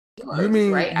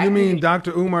yours, right? I You can mean give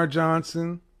Dr. Umar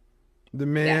Johnson, the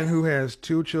man who yes. has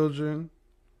two children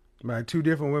by two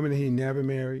different women that he never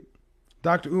married?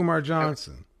 Dr. Umar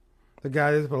Johnson, the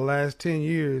guy that for the last 10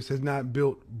 years has not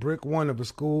built brick one of a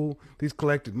school he's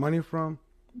collected money from.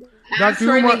 As Dr.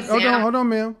 for an Umar, example, hold on,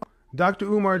 ma'am. Dr.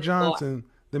 Umar Lord, Johnson,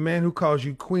 the man who calls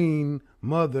you queen,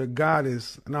 mother,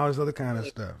 goddess, and all this other kind of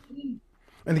stuff.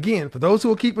 And again, for those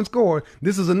who are keeping score,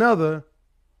 this is another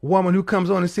woman who comes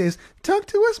on and says, talk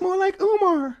to us more like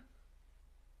Umar.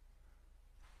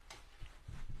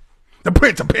 The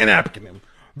Prince of Pan African.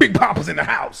 Big Papa's in the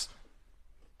house.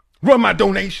 Run my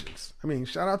donations. I mean,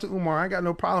 shout out to Umar. I got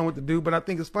no problem with the dude, but I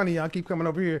think it's funny y'all keep coming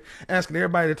over here asking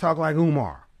everybody to talk like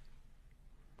Umar.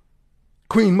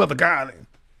 Queen Mother Garland,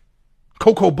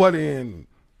 Cocoa Butter and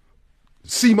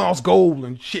Sea Moss Gold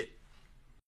and shit.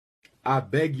 I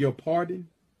beg your pardon.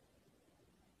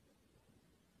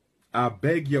 I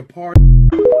beg your pardon.